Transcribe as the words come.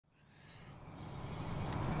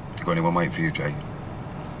Got anyone waiting for you, Jay?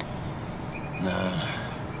 Nah.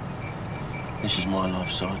 This is my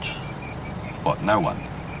life, Sarge. What, no one?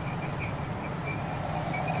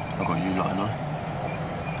 I've got you, like, I know.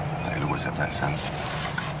 You'll always have that, son.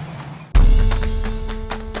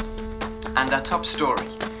 And our top story.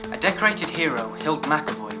 A decorated hero, Hild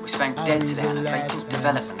McAvoy, was found dead today on a vacant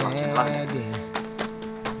development lot in London.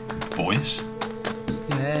 Boys?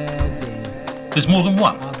 There's more than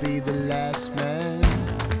one? We've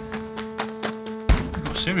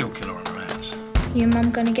got a serial killer on our hands. Your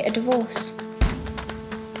mum gonna get a divorce?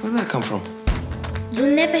 Where'd that come from?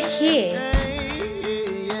 You'll never hear.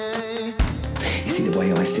 You see, the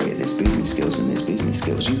way I see it, there's business skills and there's business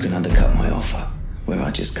skills. You can undercut my offer, where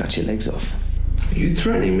I just cut your legs off. Are you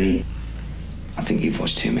threatening me? I think you've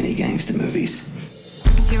watched too many gangster movies.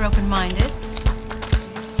 If you're open-minded,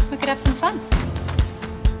 we could have some fun.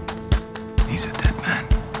 He's a dead man.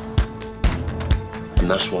 And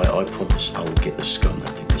that's why I promise I will get the scum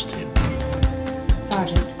that did this to him.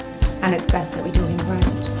 Sergeant, and it's best that we do him right.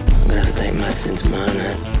 I'm gonna have to take medicine to my own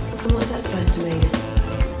head. And what's that supposed to mean?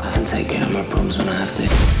 I can take care of my problems when I have to.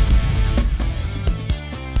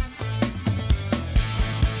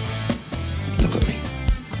 Look at me.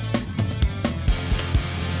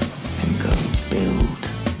 And go build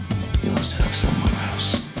yourself somewhere else.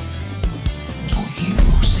 Or you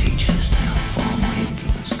will see just how far my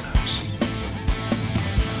influence goes.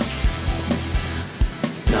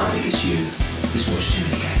 No, I think it's you who's watched too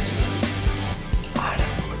many gangster movies. I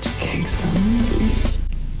don't watch gangster movies.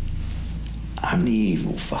 I'm the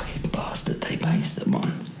evil fucking bastard they based them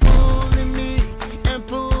on. Pulling me and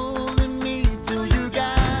pulling me till you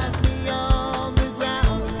got me on the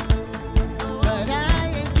ground. But I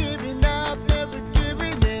ain't giving up, never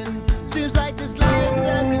giving in. Seems like this life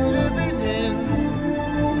that we're living in.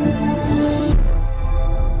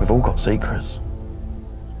 We've all got secrets.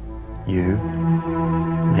 You,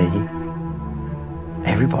 me,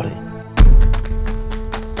 everybody.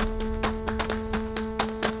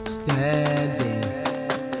 Standing,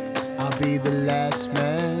 I'll be the last man.